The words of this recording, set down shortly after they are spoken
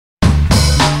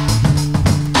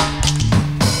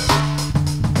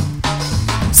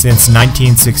Since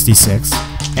 1966,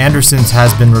 Anderson's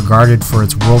has been regarded for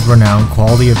its world-renowned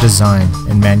quality of design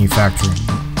and manufacturing.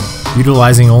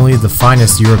 Utilizing only the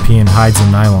finest European hides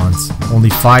and nylons,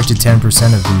 only 5 to 10%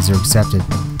 of these are accepted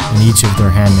in each of their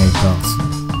handmade belts.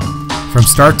 From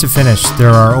start to finish,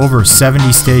 there are over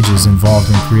 70 stages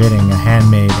involved in creating a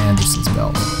handmade Anderson's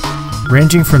belt,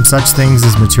 ranging from such things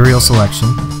as material selection,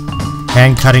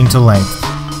 hand cutting to length,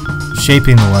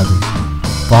 shaping the leather,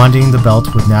 bonding the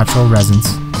belt with natural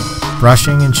resins,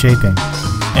 brushing and shaping,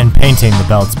 and painting the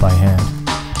belts by hand.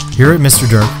 Here at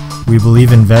Mr.Derk, we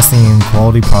believe investing in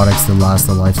quality products that last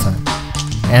a lifetime.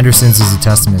 Anderson's is a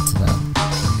testament to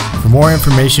that. For more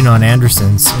information on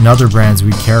Anderson's and other brands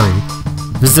we carry,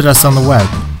 visit us on the web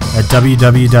at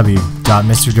www.mrderk.com.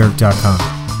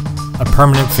 A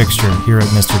permanent fixture here at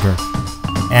Mr.Derk.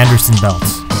 Anderson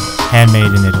Belts,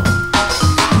 handmade in Italy.